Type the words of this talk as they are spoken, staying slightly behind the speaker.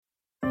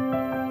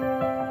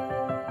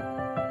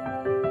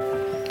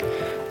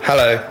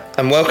Hello,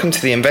 and welcome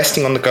to the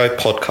Investing on the Go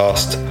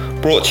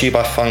podcast, brought to you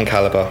by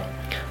FundCalibre.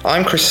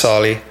 I'm Chris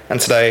Sarley, and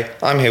today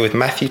I'm here with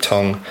Matthew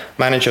Tong,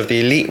 manager of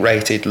the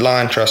elite-rated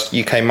Liontrust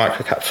UK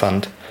Microcap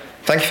Fund.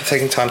 Thank you for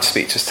taking time to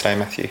speak to us today,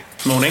 Matthew.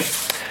 Morning.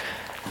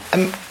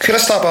 Could I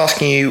start by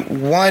asking you,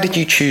 why did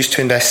you choose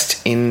to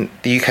invest in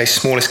the UK's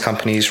smallest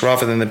companies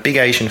rather than the big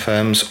Asian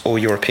firms or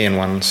European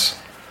ones?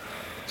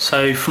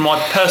 So from my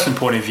personal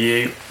point of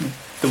view,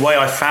 the way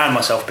I found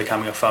myself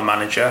becoming a fund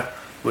manager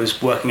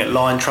was working at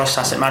Liontrust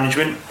Asset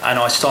Management, and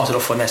I started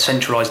off on their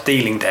centralised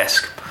dealing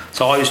desk.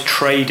 So I was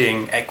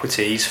trading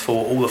equities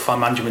for all the fund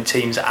management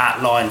teams at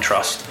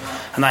Liontrust,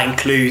 and that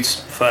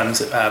includes funds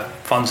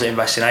that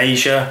invest in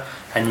Asia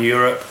and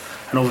Europe,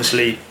 and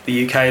obviously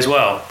the UK as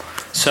well.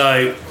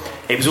 So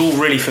it was all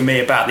really for me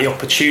about the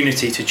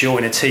opportunity to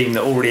join a team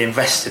that already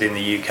invested in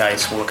the UK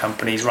smaller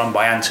companies run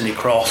by Anthony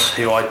Cross,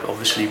 who I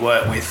obviously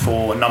worked with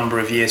for a number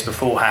of years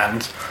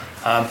beforehand.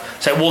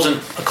 So it wasn't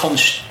a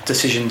conscious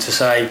decision to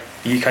say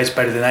the UK is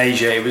better than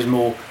Asia. It was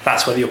more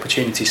that's where the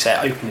opportunity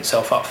set opened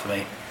itself up for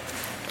me.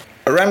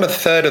 Around a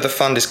third of the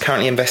fund is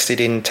currently invested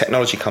in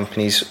technology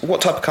companies.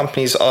 What type of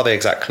companies are they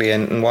exactly,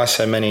 and why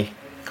so many?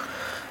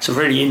 It's a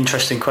really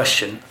interesting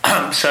question.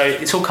 So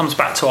it all comes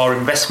back to our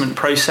investment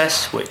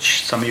process,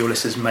 which some of your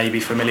listeners may be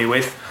familiar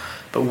with.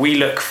 But we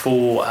look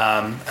for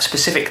a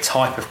specific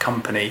type of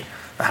company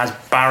that has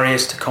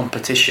barriers to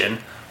competition,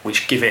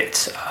 which give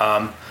it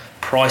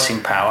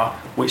pricing power,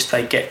 which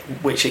it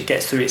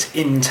gets through its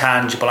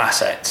intangible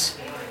assets.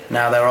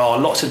 Now, there are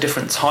lots of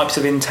different types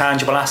of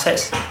intangible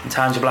assets.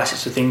 Intangible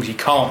assets are things you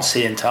can't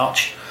see and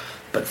touch,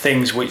 but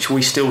things which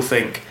we still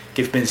think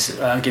give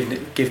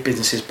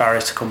businesses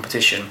barriers to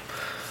competition.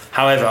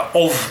 However,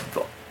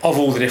 of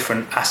all the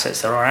different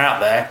assets that are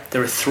out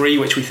there are three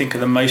which we think are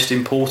the most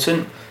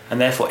important,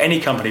 and therefore any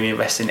company we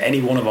invest in,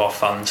 any one of our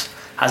funds,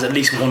 has at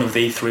least one of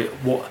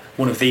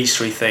these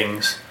three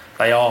things.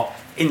 They are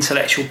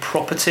intellectual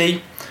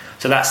property,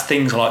 so that's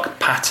things like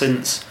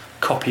patents,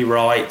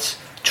 copyright,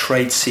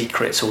 trade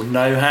secrets or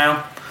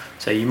know-how.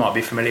 So you might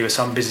be familiar with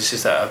some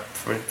businesses that,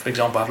 for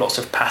example, have lots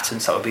of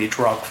patents. That would be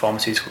drug,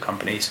 pharmaceutical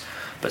companies.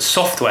 But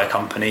software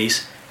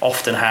companies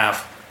often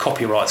have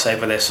copyrights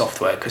over their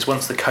software, because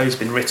once the code's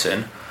been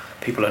written,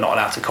 people are not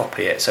allowed to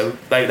copy it. So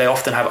they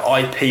often have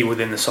IP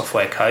within the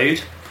software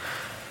code.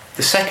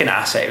 The second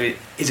asset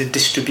is a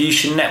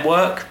distribution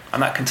network,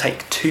 and that can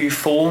take two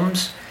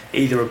forms.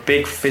 Either a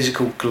big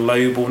physical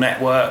global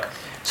network.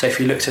 So if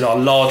you looked at our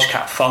large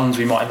cap funds,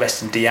 we might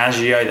invest in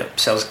Diageo that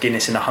sells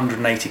Guinness in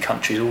 180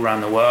 countries all around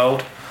the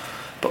world.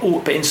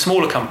 But in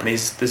smaller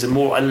companies, there's a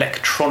more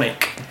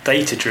electronic,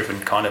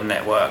 data-driven kind of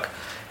network.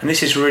 And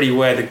this is really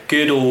where the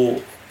good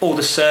or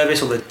the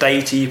service or the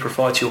data you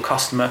provide to your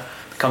customer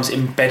becomes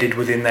embedded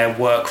within their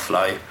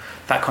workflow.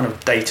 That kind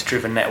of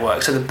data-driven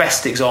network. So the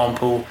best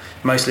example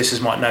most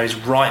listeners might know is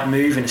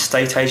Rightmove, an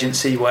estate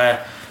agency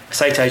where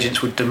estate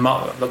agents would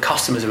demand, the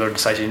customers of an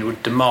estate agent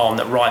would demand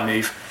that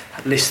Rightmove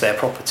list their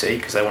property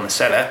because they want to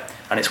sell it,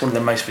 and it's one of the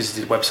most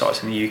visited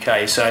websites in the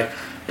UK. So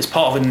as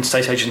part of an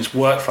estate agent's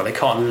workflow, they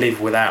can't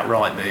live without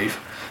Rightmove.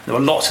 There are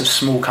lots of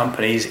small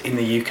companies in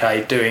the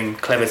UK doing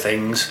clever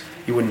things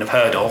you wouldn't have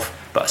heard of,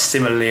 but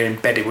similarly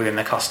embedded within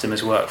their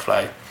customers'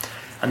 workflow.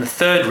 And the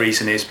third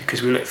reason is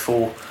because we look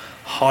for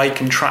high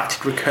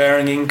contracted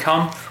recurring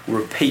income or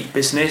repeat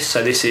business.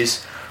 So this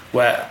is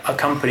where a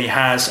company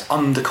has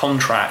under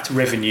contract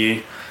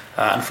revenue,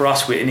 and for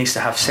us it needs to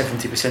have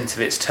 70%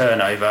 of its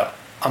turnover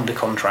under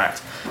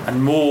contract.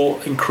 And more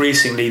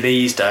increasingly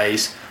these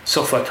days,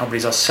 software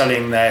companies are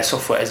selling their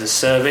software as a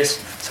service,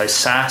 so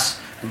SaaS,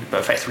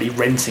 but effectively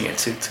renting it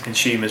to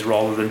consumers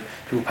rather than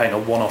people paying a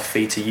one-off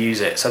fee to use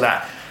it. So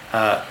that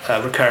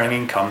recurring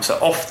income. So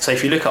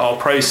if you look at our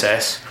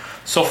process,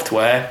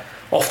 software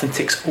often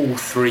ticks all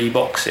three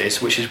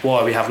boxes, which is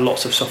why we have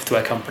lots of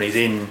software companies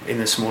in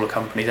the smaller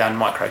companies and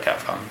microcap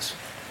funds.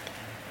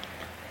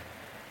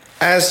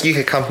 As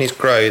UK companies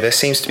grow, there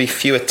seems to be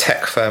fewer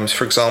tech firms.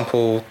 For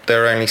example,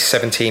 there are only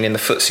 17 in the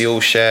FTSE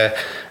All-Share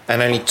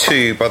and only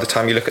 2 by the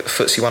time you look at the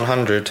FTSE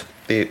 100,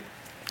 the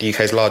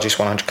UK's largest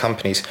 100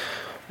 companies.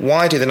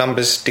 Why do the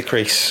numbers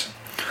decrease?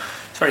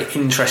 It's a very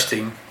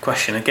interesting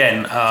question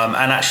again, and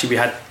actually we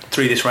had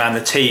threw this around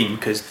the team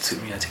because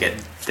to get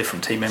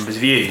different team members'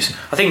 views.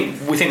 We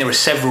think there are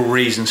several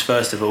reasons.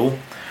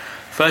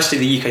 Firstly,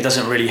 the UK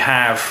doesn't really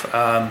have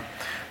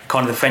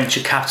kind of the venture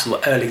capital,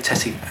 early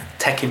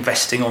tech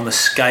investing on the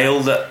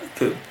scale that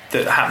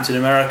happens in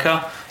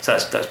America. So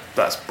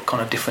that's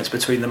kind of difference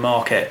between the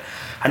market,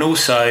 and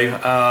also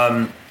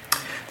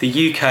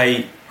the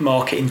UK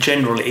market in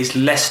general is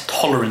less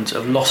tolerant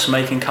of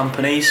loss-making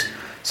companies.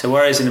 So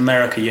whereas in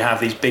America you have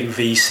these big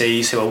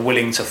VCs who are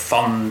willing to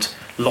fund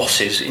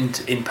losses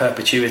in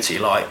perpetuity,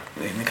 like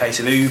in the case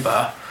of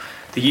Uber,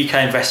 the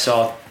UK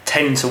investors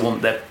tend to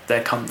want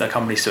their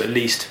companies to at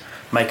least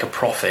make a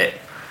profit.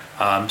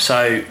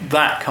 So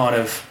that kind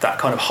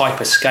of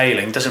hyper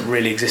scaling doesn't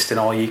really exist in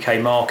our UK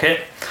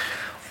market.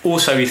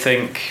 Also, we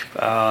think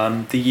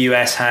the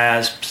US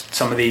has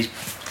some of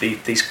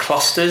these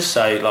clusters.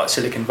 So like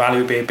Silicon Valley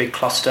would be a big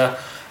cluster,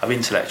 of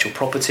intellectual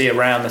property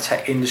around the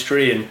tech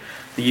industry, and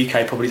the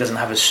UK probably doesn't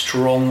have a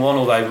strong one,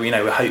 although we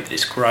hope that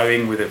it's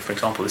growing with it, for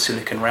example, the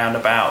Silicon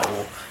Roundabout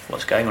or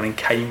what's going on in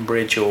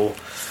Cambridge, or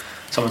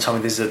someone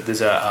told me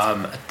there's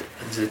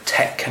a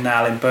tech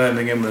canal in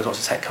Birmingham. There's lots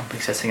of tech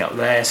companies setting up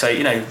there. So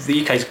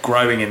the UK is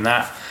growing in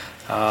that,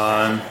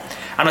 and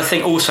I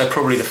think also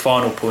probably the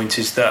final point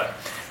is that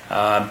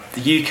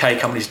the UK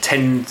companies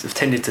have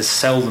tended to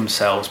sell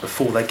themselves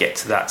before they get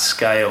to that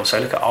scale. So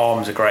look at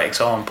Arm's a great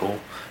example,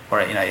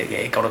 where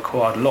it got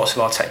acquired. Lots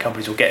of our tech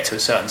companies will get to a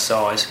certain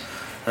size,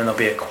 and then they'll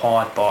be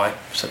acquired by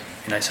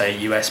say a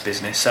US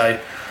business. So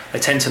they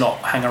tend to not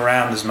hang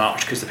around as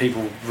much because the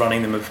people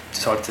running them have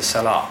decided to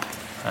sell up.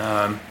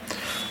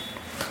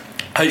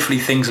 Hopefully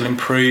things will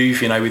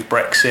improve, with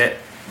Brexit.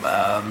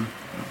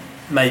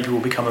 Maybe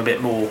we'll become a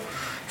bit more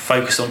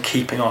focused on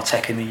keeping our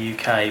tech in the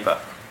UK,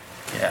 but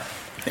yeah,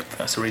 I think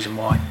that's the reason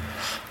why.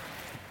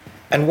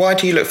 And why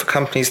do you look for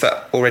companies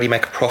that already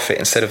make a profit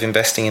instead of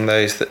investing in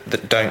those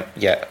that don't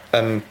yet,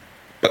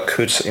 but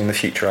could in the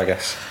future, I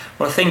guess?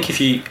 Well, I think if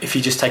you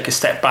just take a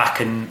step back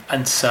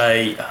and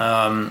say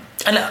and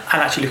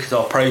actually look at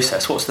our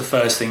process, what's the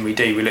first thing we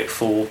do? We look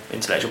for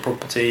intellectual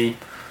property,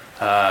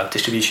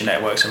 distribution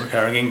networks, and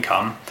recurring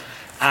income,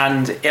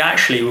 and it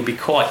actually would be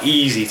quite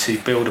easy to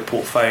build a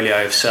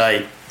portfolio of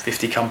say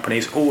 50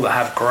 companies, all that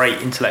have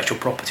great intellectual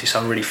property,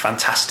 some really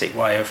fantastic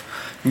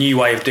new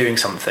way of doing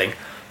something,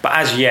 but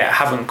as yet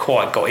haven't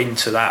quite got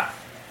into that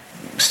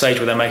stage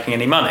where they're making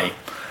any money.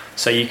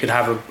 So you could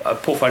have a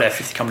portfolio of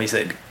 50 companies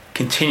that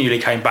continually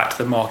came back to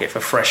the market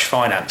for fresh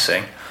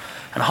financing,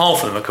 and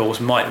half of them, of course,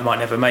 might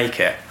never make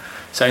it.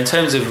 So in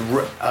terms of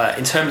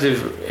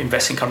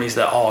investing in companies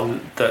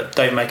that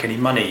don't make any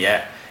money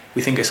yet,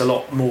 we think it's a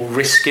lot more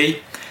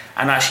risky,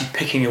 and actually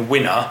picking a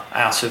winner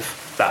out of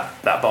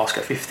that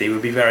basket 50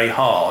 would be very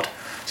hard.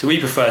 So we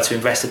prefer to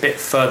invest a bit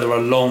further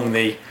along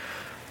the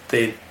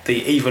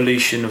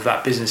evolution of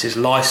that business's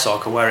life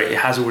cycle, where it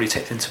has already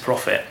tipped into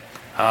profit.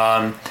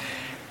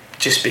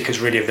 Just because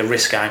really of the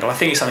risk angle. I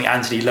think it's something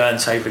Anthony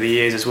learnt over the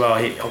years as well.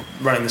 He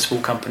running the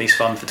Small Companies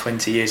Fund for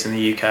 20 years in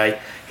the UK.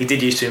 He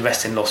did used to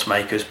invest in loss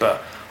makers,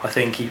 but I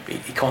think he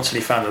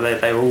constantly found that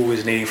they were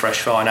always needing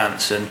fresh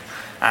finance, and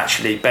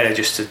actually better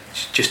just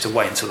to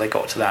wait until they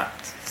got to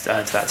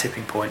that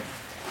tipping point.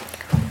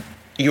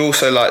 You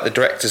also like the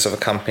directors of a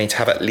company to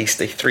have at least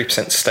a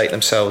 3% stake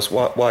themselves.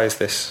 Why is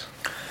this?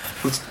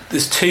 Well,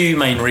 there's two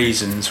main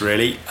reasons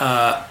really.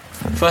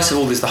 First of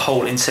all, there's the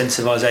whole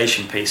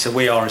incentivisation piece. So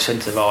we are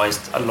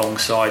incentivised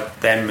alongside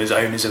them as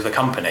owners of the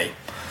company,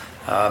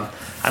 and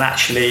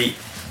actually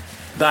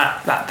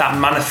that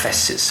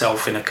manifests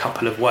itself in a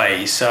couple of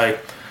ways. So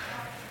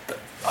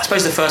I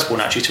suppose the first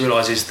one actually to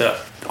realise is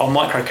that our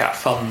microcap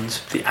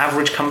fund, the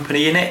average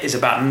company in it is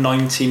about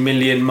 90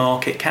 million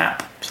market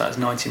cap. So that's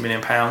 £90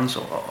 million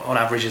on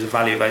average is the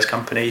value of those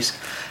companies,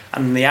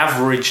 and the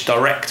average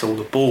director or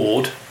the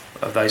board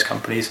of those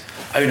companies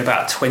own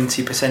about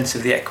 20%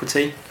 of the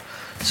equity.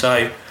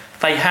 So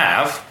they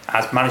have,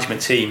 as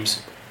management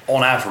teams,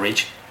 on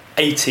average,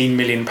 £18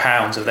 million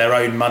of their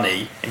own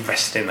money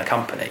invested in the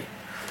company.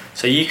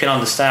 So you can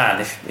understand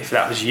if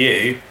that was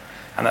you,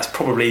 and that's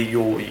probably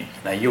you're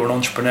an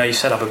entrepreneur, you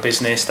set up a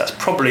business, that's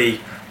probably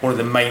one of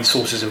the main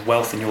sources of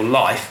wealth in your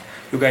life,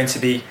 you're going to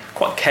be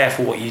quite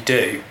careful what you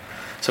do.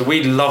 So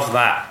we love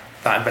that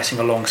investing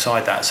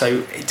alongside that. So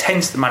it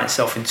tends to manage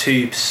itself in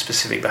two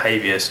specific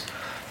behaviours.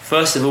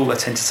 First of all, they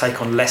tend to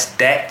take on less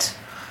debt,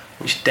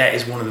 which debt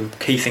is one of the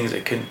key things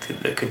that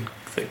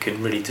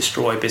can really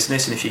destroy a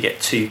business. And if you get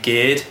too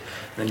geared,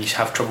 then you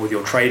have trouble with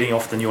your trading.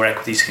 Often your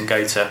equities can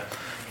go to,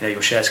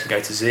 your shares can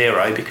go to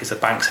zero because the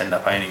banks end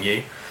up owning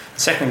you.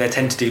 Secondly, they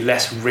tend to do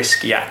less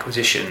risky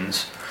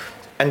acquisitions.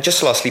 And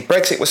just lastly,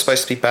 Brexit was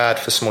supposed to be bad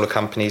for smaller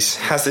companies.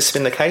 Has this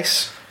been the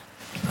case?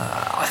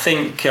 I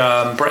think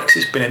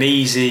Brexit's been an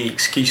easy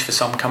excuse for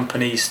some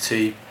companies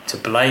to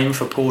blame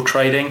for poor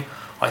trading.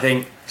 I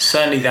think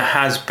certainly there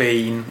has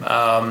been,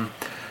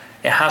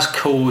 it has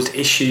caused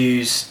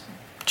issues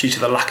due to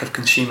the lack of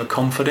consumer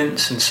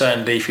confidence, and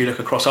certainly if you look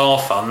across our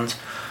fund,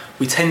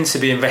 we tend to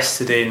be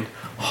invested in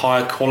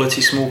higher quality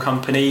small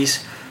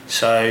companies,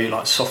 so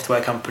like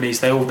software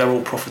companies, they're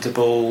all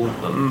profitable,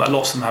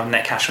 lots of them have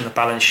net cash on the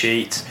balance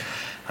sheet,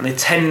 and they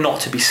tend not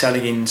to be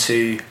selling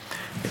into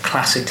the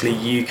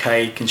classically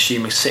UK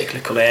consumer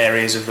cyclical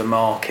areas of the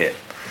market.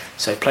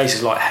 So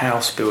places like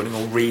house building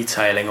or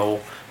retailing or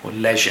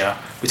leisure,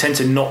 we tend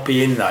to not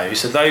be in those.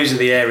 So those are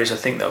the areas I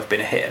think that have been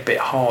hit a bit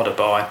harder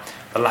by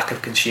the lack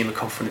of consumer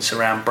confidence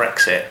around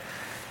Brexit.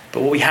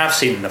 But what we have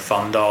seen in the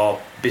fund are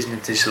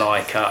businesses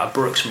like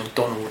Brooks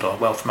Macdonald, our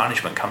wealth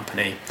management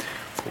company,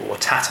 or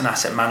Tatton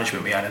Asset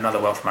Management, we own another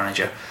wealth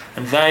manager,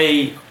 and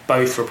they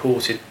both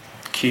reported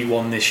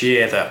Q1 this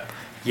year that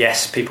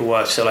yes, people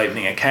were still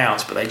opening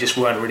accounts, but they just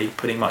weren't really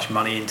putting much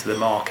money into the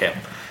market.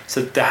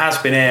 So there has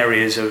been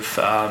areas of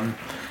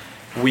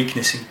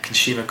weakness in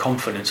consumer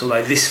confidence,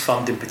 although this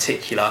fund in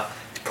particular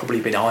has probably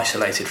been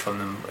isolated from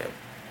them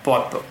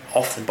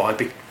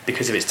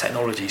because of its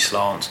technology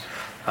slant.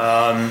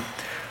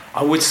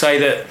 I would say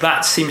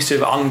that seems to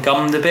have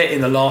ungummed a bit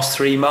in the last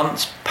 3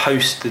 months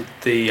post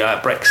the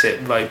Brexit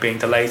vote being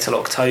delayed till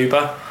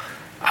October.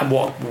 And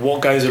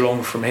what goes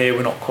along from here,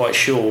 we're not quite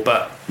sure.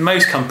 But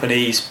most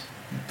companies,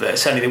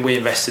 certainly that we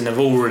invest in, have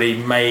already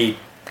made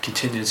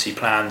contingency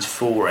plans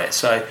for it.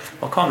 So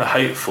I'm kind of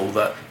hopeful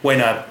that when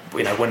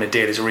a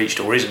deal is reached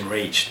or isn't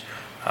reached,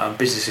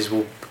 businesses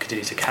will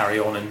continue to carry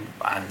on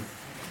and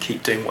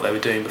keep doing what they were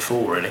doing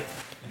before, really.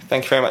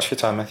 Thank you very much for your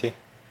time, Matthew.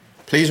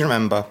 Please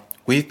remember,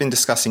 we've been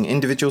discussing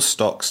individual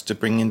stocks to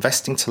bring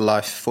investing to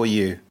life for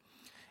you.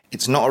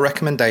 It's not a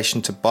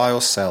recommendation to buy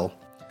or sell.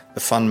 The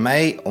fund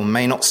may or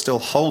may not still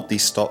hold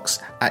these stocks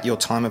at your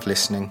time of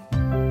listening.